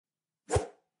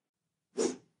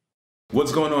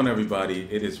What's going on, everybody?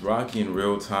 It is Rocky in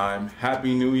real time.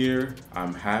 Happy New Year.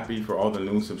 I'm happy for all the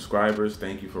new subscribers.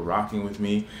 Thank you for rocking with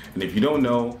me. And if you don't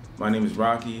know, my name is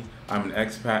Rocky. I'm an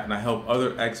expat and I help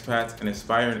other expats and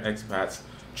aspiring expats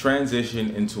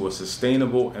transition into a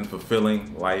sustainable and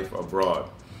fulfilling life abroad.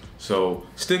 So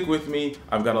stick with me.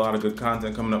 I've got a lot of good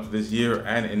content coming up this year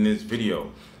and in this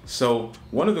video. So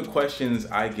one of the questions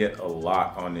I get a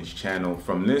lot on this channel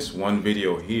from this one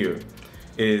video here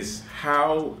is,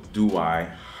 how do I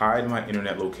hide my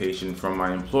internet location from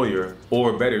my employer?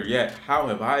 Or better yet, how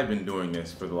have I been doing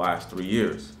this for the last 3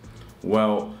 years?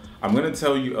 Well, I'm going to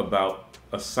tell you about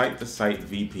a site-to-site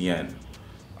VPN.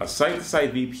 A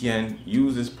site-to-site VPN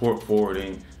uses port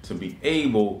forwarding to be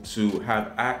able to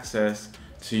have access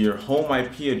to your home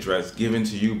IP address given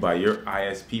to you by your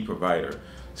ISP provider.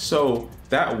 So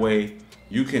that way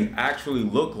you can actually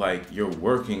look like you're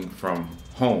working from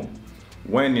home,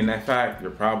 when in fact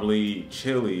you're probably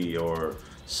Chile or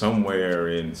somewhere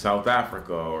in South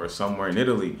Africa or somewhere in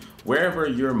Italy. Wherever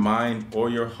your mind or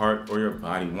your heart or your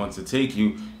body wants to take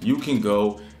you, you can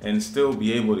go and still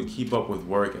be able to keep up with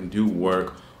work and do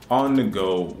work on the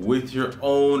go with your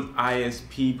own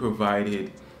ISP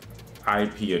provided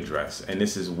IP address. And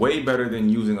this is way better than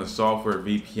using a software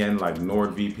VPN like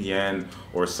NordVPN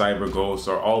or CyberGhost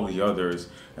or all the others.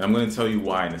 And I'm going to tell you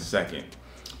why in a second.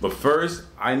 But first,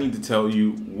 I need to tell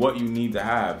you what you need to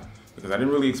have, because I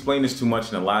didn't really explain this too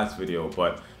much in the last video,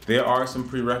 but there are some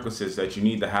prerequisites that you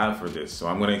need to have for this. So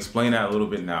I'm going to explain that a little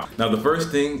bit now. Now, the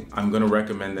first thing I'm going to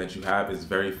recommend that you have is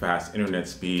very fast internet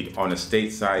speed. On a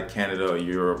stateside, Canada,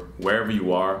 Europe, wherever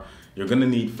you are, you're going to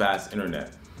need fast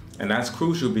internet. And that's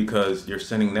crucial because you're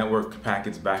sending network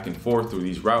packets back and forth through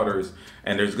these routers,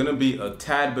 and there's going to be a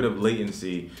tad bit of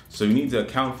latency. So you need to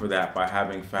account for that by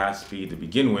having fast speed to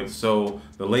begin with, so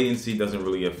the latency doesn't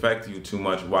really affect you too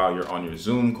much while you're on your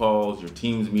Zoom calls, your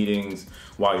Teams meetings,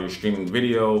 while you're streaming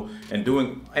video, and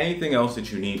doing anything else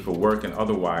that you need for work and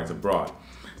otherwise abroad.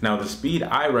 Now, the speed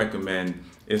I recommend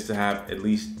is to have at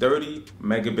least 30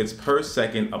 megabits per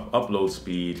second of upload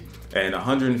speed and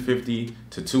 150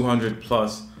 to 200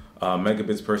 plus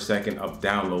megabits per second of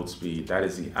download speed. That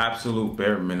is the absolute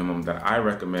bare minimum that I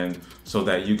recommend so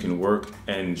that you can work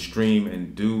and stream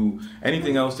and do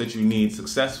anything else that you need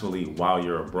successfully while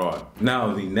you're abroad.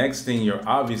 Now, the next thing you're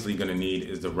obviously going to need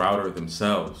is the router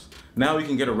themselves. Now you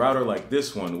can get a router like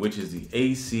this one, which is the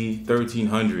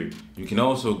AC1300. You can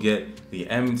also get the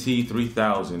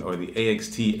MT3000 or the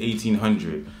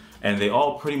AXT1800, and they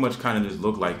all pretty much kind of just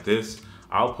look like this.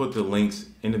 I'll put the links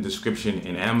in the description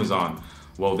in Amazon.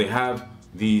 Well, they have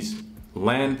these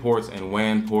LAN ports and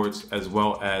WAN ports, as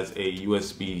well as a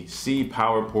USB-C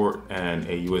power port and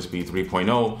a USB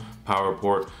 3.0 power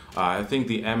port. I think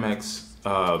the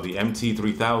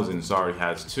MT3000, sorry,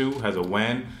 has a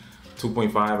WAN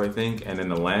 2.5, I think, and then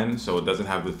the LAN, so it doesn't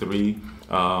have the 3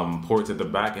 ports at the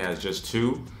back, it has just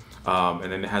 2.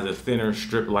 And then it has a thinner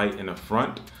strip light in the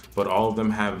front, but all of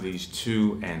them have these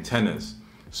 2 antennas.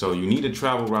 So you need a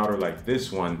travel router like this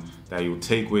one that you'll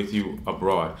take with you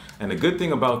abroad. And the good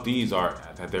thing about these are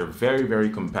that they're very, very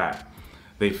compact.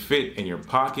 They fit in your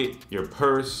pocket, your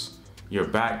purse, your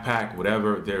backpack,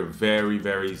 whatever. They're very,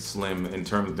 very slim in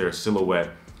terms of their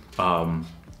silhouette.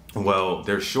 Well,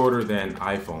 they're shorter than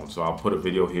iPhones. So I'll put a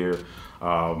video here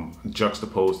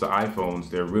juxtaposed to iPhones.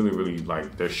 They're really, really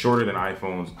they're shorter than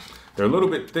iPhones. They're a little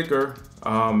bit thicker.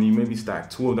 You maybe stack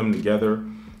 2 of them together.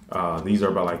 These are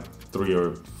about like 3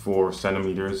 or 4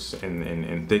 centimeters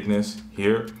in thickness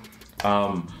here.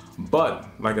 But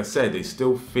like I said, they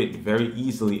still fit very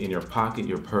easily in your pocket,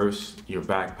 your purse, your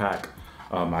backpack.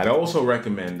 I'd also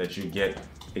recommend that you get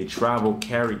a travel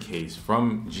carry case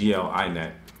from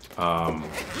GL.iNet.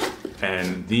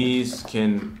 And these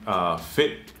can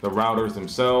fit the routers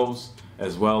themselves,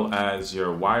 as well as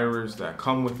your wires that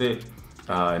come with it,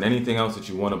 and anything else that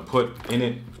you want to put in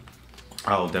it.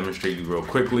 I'll demonstrate you real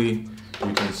quickly.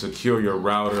 You can secure your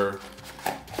router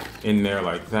in there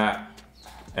like that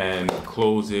and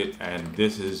close it, and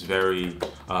this is very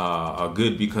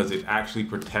good because it actually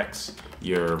protects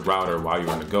your router while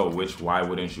you're on the go, which why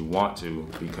wouldn't you want to,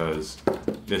 because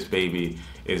this baby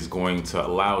is going to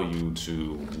allow you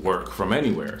to work from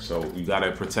anywhere. So you got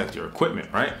to protect your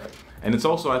equipment, right? And it's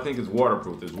also, I think it's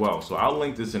waterproof as well. So I'll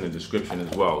link this in the description as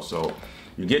well. So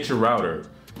you get your router,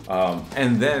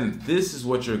 and then this is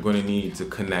what you're going to need to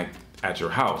connect at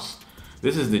your house.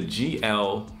 This is the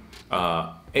GL.AX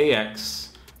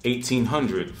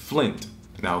 1800 Flint.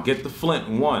 Now get the Flint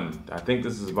 1. I think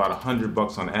this is about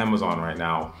 $100 on Amazon right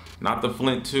now. Not the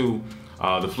Flint 2.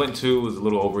 The Flint 2 is a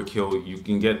little overkill. You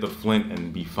can get the Flint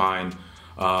and be fine.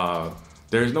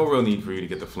 there's no real need for you to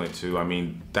get the Flint 2. I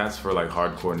mean, that's for like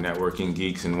hardcore networking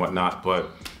geeks and whatnot. But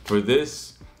for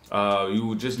this, you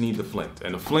would just need the Flint.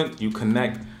 And the Flint you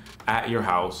connect at your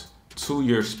house to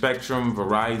your Spectrum,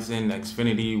 Verizon,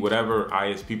 Xfinity, whatever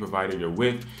ISP provider you're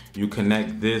with. You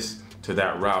connect this to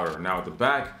that router. Now at the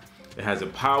back, it has a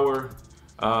power,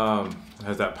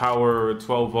 that power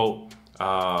 12 volt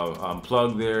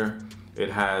plug there. It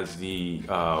has the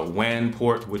WAN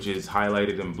port, which is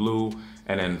highlighted in blue,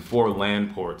 and then 4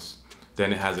 LAN ports.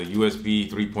 Then it has a USB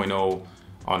 3.0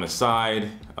 on the side.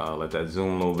 Let that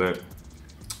zoom a little bit. It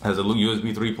has a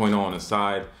USB 3.0 on the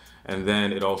side, and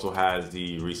then it also has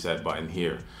the reset button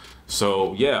here.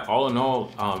 So yeah, all in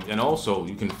all, and also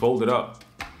you can fold it up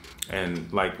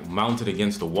and like mount it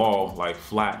against the wall, like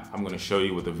flat. I'm gonna show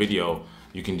you with the video.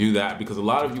 You can do that because a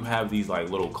lot of you have these like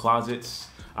little closets.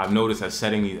 I've noticed as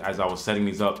I was setting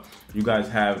these up, you guys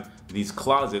have these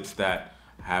closets that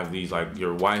have these like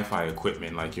your Wi-Fi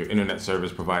equipment, like your internet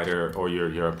service provider or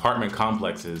your apartment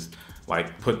complexes,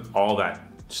 like put all that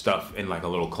stuff in like a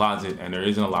little closet, and there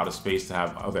isn't a lot of space to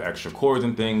have other extra cords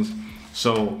and things.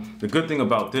 So the good thing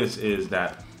about this is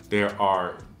that there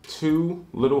are 2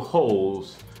 little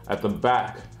holes at the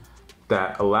back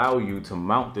that allow you to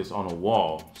mount this on a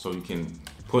wall, so you can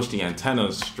push the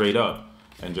antennas straight up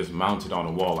and just mount it on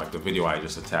a wall like the video I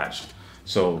just attached.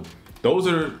 So those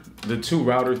are the 2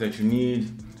 routers that you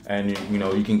need, and you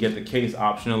know, you can get the case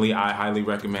optionally. I highly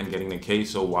recommend getting the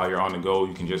case, so while you're on the go,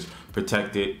 you can just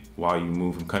protect it while you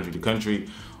move from country to country,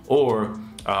 or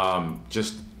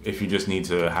just if you just need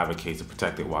to have a case to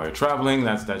protect it while you're traveling,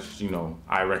 that's you know,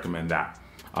 I recommend that.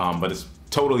 But it's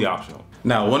totally optional.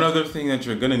 Now, one other thing that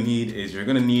you're gonna need is you're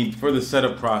gonna need, for the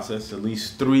setup process, at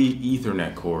least 3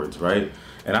 Ethernet cords, right?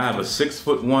 And I have a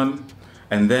 6-foot one,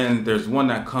 and then there's one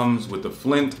that comes with the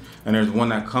Flint, and there's one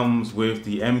that comes with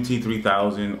the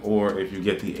MT3000, or if you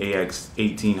get the AX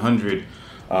 1800,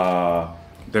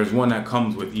 there's one that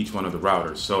comes with each one of the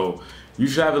routers. So you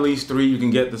should have at least 3. You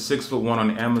can get the 6-foot one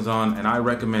on Amazon, and I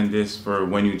recommend this for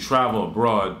when you travel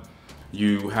abroad.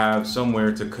 You have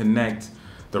somewhere to connect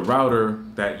the router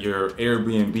that your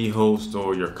Airbnb host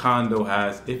or your condo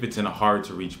has if it's in a hard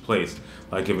to reach place.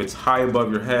 Like if it's high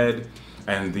above your head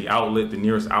and the outlet, the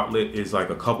nearest outlet is like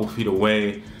a couple feet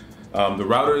away. The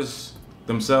routers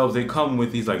themselves, they come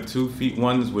with these like 2-foot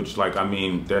ones, which like, I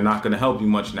mean, they're not gonna help you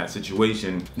much in that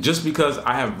situation. Just because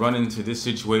I have run into this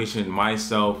situation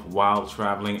myself while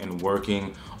traveling and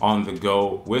working on the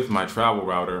go with my travel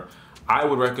router, I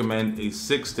would recommend a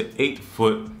 6 to 8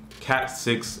 foot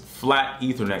Cat6 flat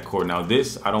Ethernet cord. Now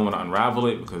this, I don't want to unravel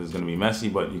it because it's going to be messy,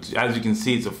 but as you can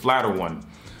see, it's a flatter one.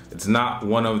 It's not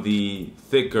one of the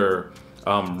thicker,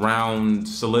 round,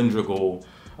 cylindrical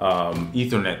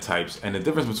Ethernet types. And the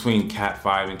difference between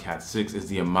Cat5 and Cat6 is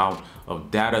the amount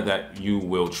of data that you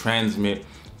will transmit,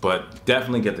 but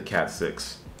definitely get the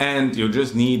Cat6. And you'll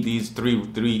just need these three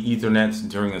Ethernets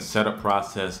during a setup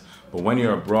process. But when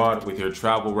you're abroad with your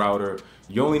travel router,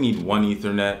 you only need 1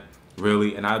 Ethernet.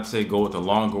 Really, and I'd say go with a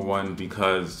longer one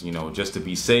because, you know, just to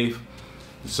be safe.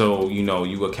 So, you know,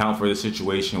 you account for the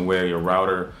situation where your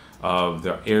router of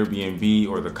the Airbnb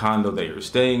or the condo that you're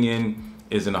staying in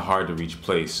is in a hard to reach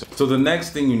place. So the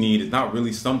next thing you need is not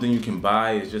really something you can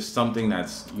buy, it's just something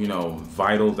that's, you know,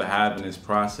 vital to have in this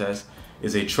process,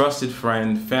 is a trusted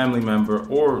friend, family member,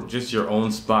 or just your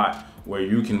own spot where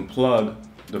you can plug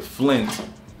the Flint,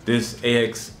 this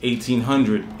AX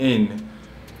 1800 in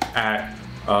at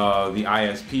the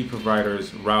ISP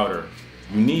provider's router.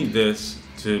 You need this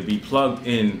to be plugged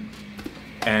in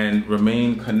and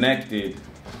remain connected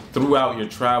throughout your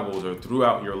travels or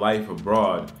throughout your life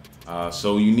abroad.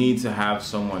 So you need to have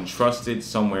someone trusted,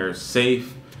 somewhere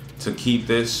safe to keep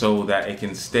this so that it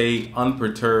can stay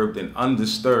unperturbed and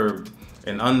undisturbed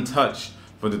and untouched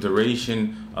for the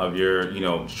duration of your, you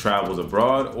know, travels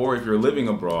abroad, or if you're living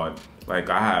abroad,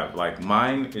 like I have. Like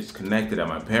mine is connected at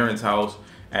my parents' house,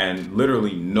 and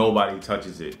literally nobody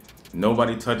touches it.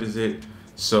 Nobody touches it.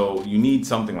 So you need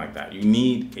something like that. You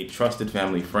need a trusted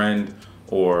family friend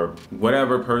or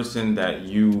whatever person that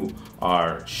you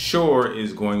are sure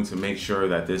is going to make sure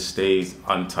that this stays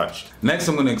untouched. Next,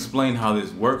 I'm going to explain how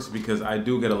this works because I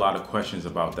do get a lot of questions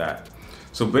about that.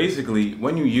 So basically,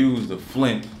 when you use the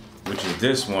Flint, which is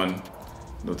this one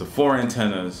with the 4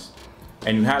 antennas,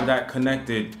 and you have that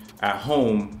connected at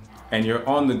home and you're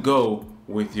on the go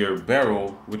with your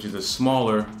Beryl, which is a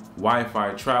smaller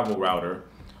Wi-Fi travel router,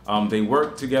 they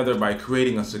work together by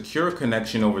creating a secure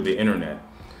connection over the internet.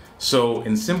 So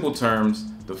in simple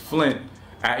terms, the Flint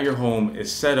at your home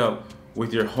is set up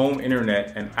with your home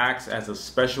internet and acts as a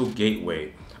special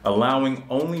gateway, allowing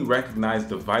only recognized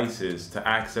devices to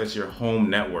access your home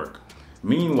network.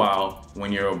 Meanwhile,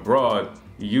 when you're abroad,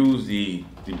 you use the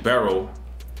Beryl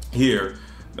here,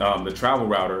 the travel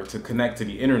router, to connect to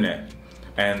the internet.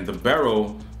 And the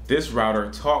Beryl, this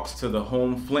router talks to the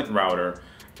home Flint router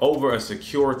over a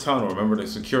secure tunnel. Remember the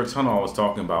secure tunnel I was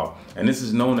talking about? And this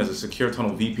is known as a secure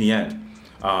tunnel VPN.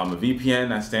 A VPN,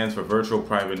 that stands for Virtual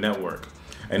Private Network.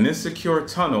 And this secure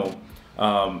tunnel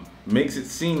makes it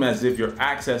seem as if you're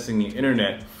accessing the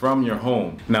internet from your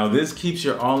home. Now, this keeps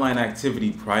your online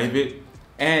activity private,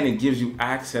 and it gives you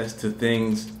access to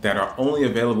things that are only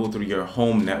available through your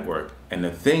home network. And the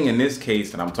thing in this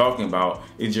case that I'm talking about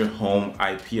is your home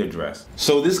IP address.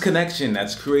 So this connection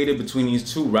that's created between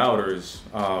these two routers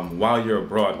while you're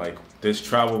abroad, like this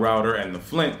travel router and the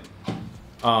Flint,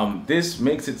 this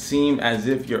makes it seem as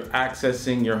if you're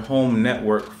accessing your home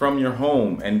network from your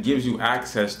home, and gives you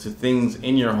access to things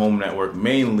in your home network,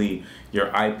 mainly your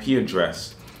IP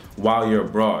address, while you're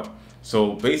abroad.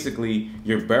 So basically,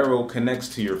 your Beryl connects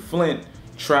to your Flint,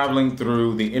 traveling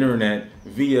through the internet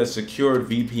via secured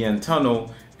VPN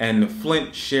tunnel, and the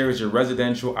Flint shares your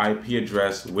residential IP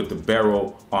address with the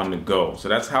Beryl on the go. So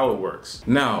that's how it works.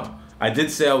 Now, I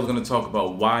did say I was going to talk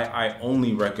about why I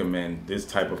only recommend this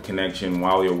type of connection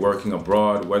while you're working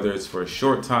abroad, whether it's for a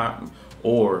short time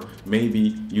or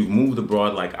maybe you've moved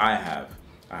abroad like I have.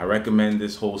 I recommend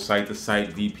this whole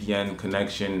site-to-site VPN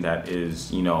connection that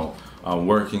is,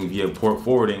 working via port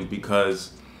forwarding,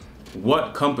 because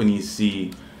what companies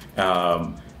see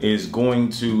is going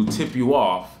to tip you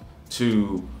off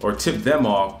to, or tip them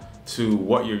off to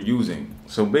what you're using.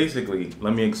 So basically,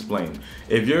 let me explain.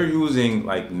 If you're using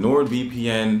like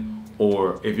NordVPN,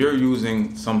 or if you're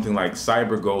using something like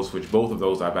CyberGhost, which both of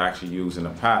those I've actually used in the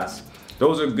past,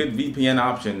 those are good VPN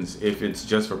options if it's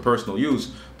just for personal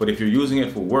use. But if you're using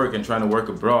it for work and trying to work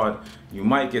abroad, you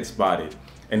might get spotted.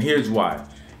 And here's why.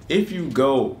 If you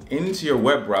go into your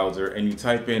web browser and you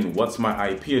type in "what's my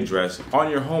IP address" on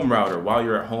your home router while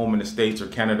you're at home in the States or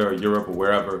Canada or Europe or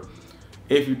wherever,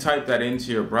 if you type that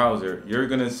into your browser, you're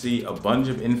gonna see a bunch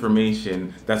of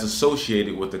information that's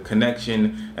associated with the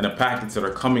connection and the packets that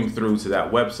are coming through to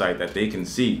that website that they can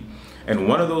see. And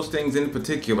one of those things in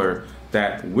particular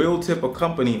that will tip a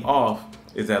company off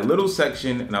is that little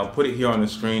section, and I'll put it here on the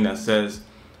screen, that says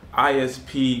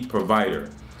ISP provider.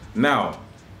 Now,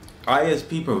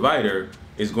 ISP provider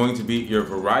is going to be your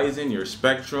Verizon, your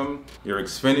Spectrum, your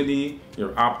Xfinity,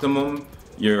 your Optimum,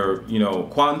 your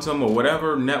Quantum, or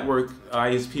whatever network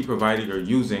ISP provider you're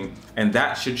using, and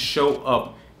that should show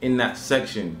up in that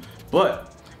section.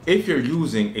 But if you're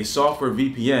using a software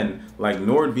VPN like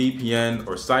NordVPN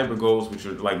or CyberGhost, which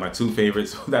are like my two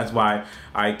favorites, so that's why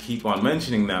I keep on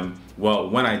mentioning them. Well,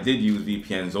 when I did use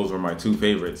VPNs, those were my two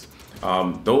favorites.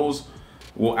 Those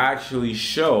will actually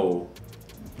show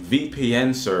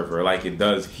VPN server like it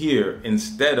does here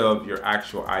instead of your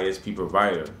actual ISP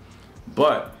provider.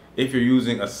 But if you're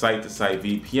using a site-to-site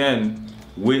VPN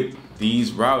with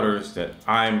these routers that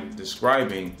I'm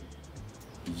describing,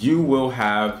 you will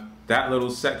have that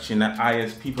little section, that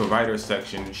ISP provider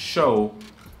section, show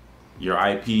your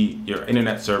IP, your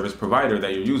internet service provider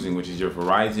that you're using, which is your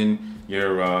Verizon,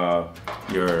 your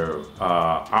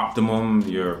Optimum,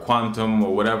 your Quantum,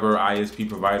 or whatever ISP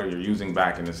provider you're using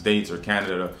back in the States or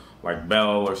Canada, like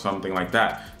Bell or something like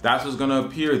that. That's what's gonna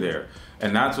appear there.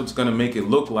 And that's what's gonna make it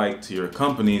look like to your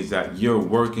companies that you're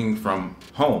working from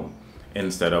home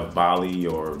instead of Bali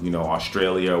or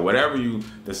Australia, or wherever you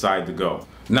decide to go.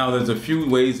 Now, there's a few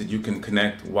ways that you can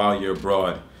connect while you're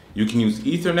abroad. You can use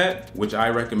Ethernet, which I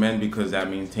recommend because that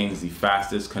maintains the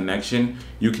fastest connection.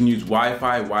 You can use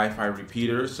Wi-Fi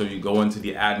repeater, so you go into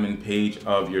the admin page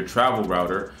of your travel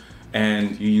router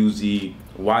and you use the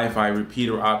Wi-Fi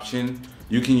repeater option.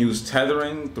 You can use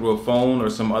tethering through a phone or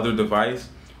some other device,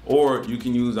 or you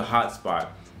can use a hotspot.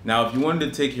 Now, if you wanted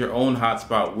to take your own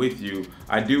hotspot with you,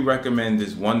 I do recommend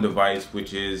this one device,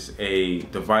 which is a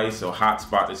device, a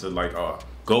hotspot. It's like a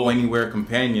go anywhere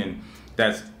companion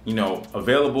that's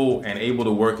available and able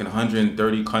to work in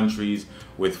 130 countries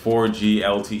with 4G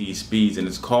LTE speeds, and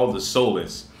it's called the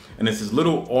Solis. And it's this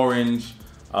little orange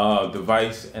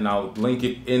device, and I'll link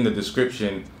it in the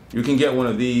description. You can get one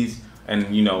of these and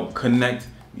connect.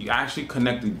 You actually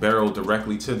connect the Beryl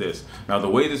directly to this. Now, the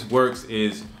way this works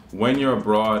is when you're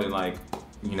abroad in like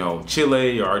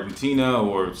Chile or Argentina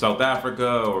or South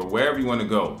Africa or wherever you want to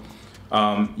go,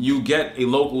 you get a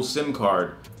local SIM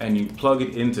card and you plug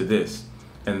it into this,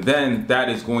 and then that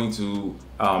is going to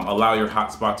allow your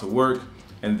hotspot to work,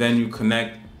 and then you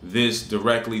connect this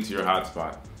directly to your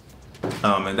hotspot,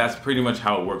 and that's pretty much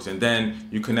how it works. And then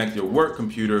you connect your work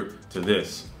computer to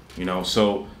this,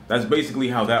 so that's basically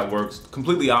how that works.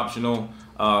 Completely optional.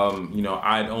 you know,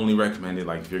 I'd only recommend it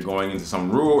like if you're going into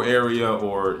some rural area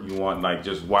or you want like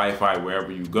just Wi-Fi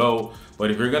wherever you go.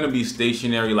 But if you're gonna be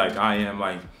stationary like I am,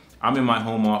 like I'm in my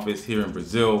home office here in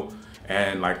Brazil,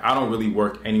 and like I don't really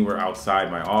work anywhere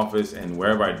outside my office, and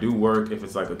wherever I do work, if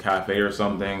it's like a cafe or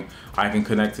something, I can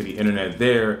connect to the internet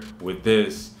there with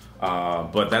this.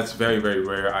 But that's very, very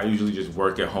rare. I usually just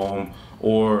work at home,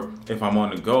 or if I'm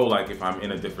on the go, like if I'm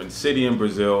in a different city in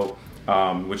Brazil,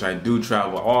 which I do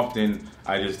travel often,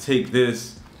 I just take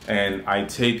this and I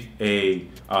take a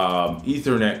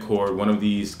Ethernet cord, one of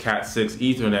these Cat6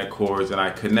 Ethernet cords, and I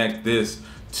connect this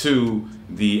to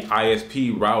the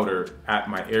ISP router at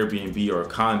my Airbnb or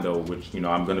condo, which, you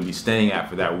know, I'm gonna be staying at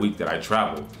for that week that I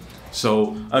travel.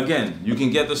 So again, you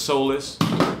can get the Solis,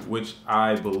 which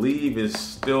I believe is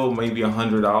still maybe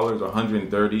 $100 or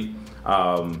 $130.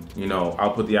 You know,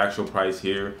 I'll put the actual price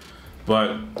here,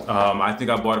 but I think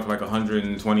I bought it for like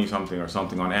 120 something or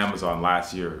something on Amazon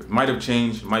last year. It might have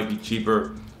changed, might be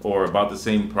cheaper or about the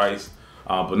same price,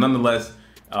 but nonetheless,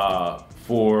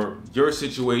 for your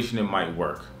situation, it might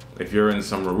work. If you're in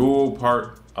some rural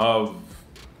part of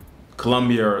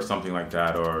Colombia or something like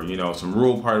that, or, you know, some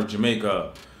rural part of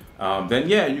Jamaica, then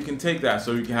yeah, you can take that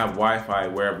so you can have Wi-Fi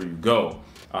wherever you go.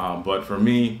 But for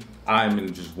me, I'm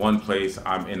in just one place.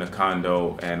 I'm in a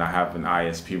condo and I have an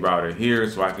ISP router here,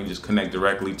 so I can just connect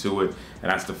directly to it,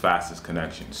 and that's the fastest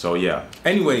connection. So yeah.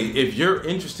 Anyway, if you're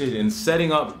interested in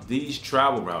setting up these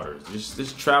travel routers,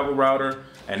 this travel router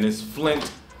and this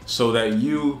Flint, so that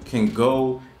you can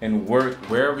go and work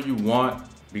wherever you want,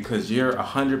 because you're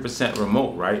 100%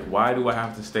 remote, right? Why do I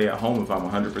have to stay at home if I'm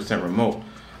 100% remote?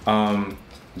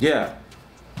 Yeah,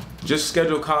 just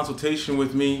schedule a consultation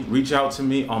with me. Reach out to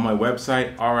me on my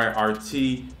website,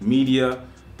 RTy&x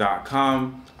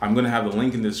I'm gonna have the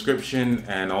link in the description,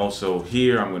 and also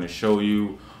here I'm gonna show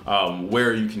you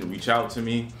where you can reach out to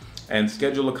me and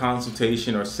schedule a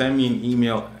consultation, or send me an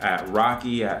email at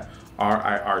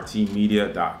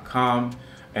rocky@RIRTmedia.com,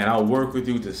 and I'll work with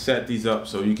you to set these up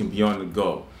so you can be on the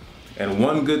go. And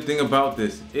one good thing about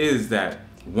this is that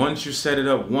once you set it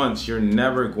up once, you're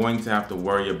never going to have to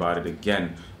worry about it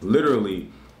again. Literally,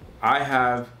 I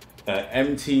have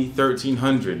an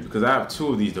MT1300 because I have two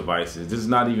of these devices. This is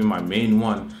not even my main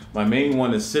one. My main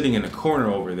one is sitting in the corner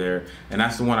over there, and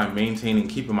that's the one I maintain and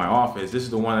keep in my office. This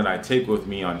is the one that I take with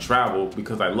me on travel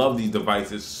because I love these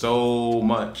devices so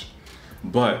much.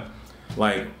 But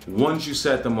like, once you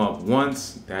set them up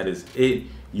once, that is it.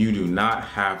 You do not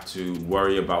have to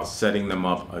worry about setting them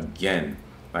up again,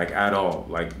 like at all.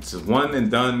 Like, it's one and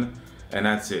done, and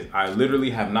that's it. I literally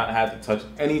have not had to touch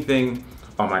anything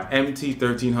on my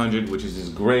MT1300, which is this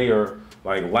gray, or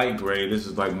like light gray. This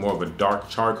is like more of a dark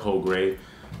charcoal gray.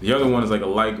 The other one is like a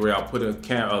light gray. I'll put a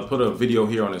video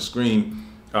here on the screen.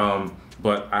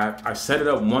 But I set it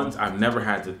up once. I've never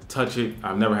had to touch it.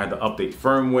 I've never had to update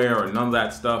firmware or none of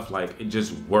that stuff. Like, it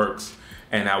just works.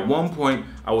 And at one point,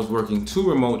 I was working 2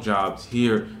 remote jobs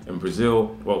here in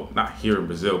Brazil. Well, not here in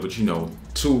Brazil, but you know,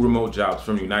 2 remote jobs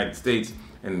from the United States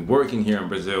and working here in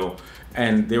Brazil.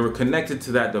 And they were connected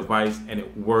to that device, and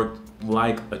it worked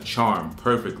like a charm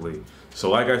perfectly. So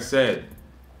like I said,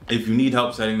 if you need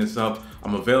help setting this up,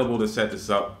 I'm available to set this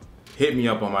up. Hit me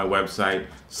up on my website,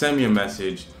 send me a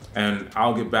message, and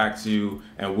I'll get back to you,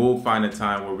 and we'll find a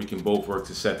time where we can both work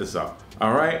to set this up.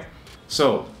 All right?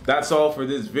 So that's all for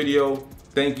this video.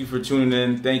 Thank you for tuning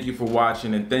in. Thank you for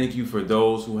watching, and thank you for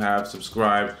those who have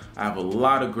subscribed. I have a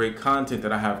lot of great content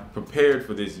that I have prepared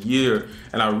for this year,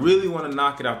 and I really want to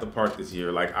knock it out the park this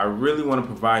year. Like, I really want to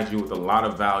provide you with a lot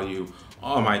of value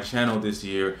on my channel this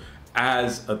year,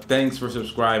 as a thanks for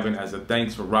subscribing, as a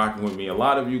thanks for rocking with me. A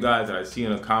lot of you guys that I see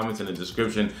in the comments and the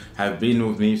description have been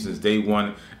with me since day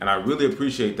one, and I really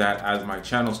appreciate that as my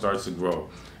channel starts to grow.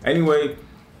 Anyway,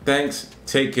 thanks,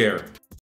 take care.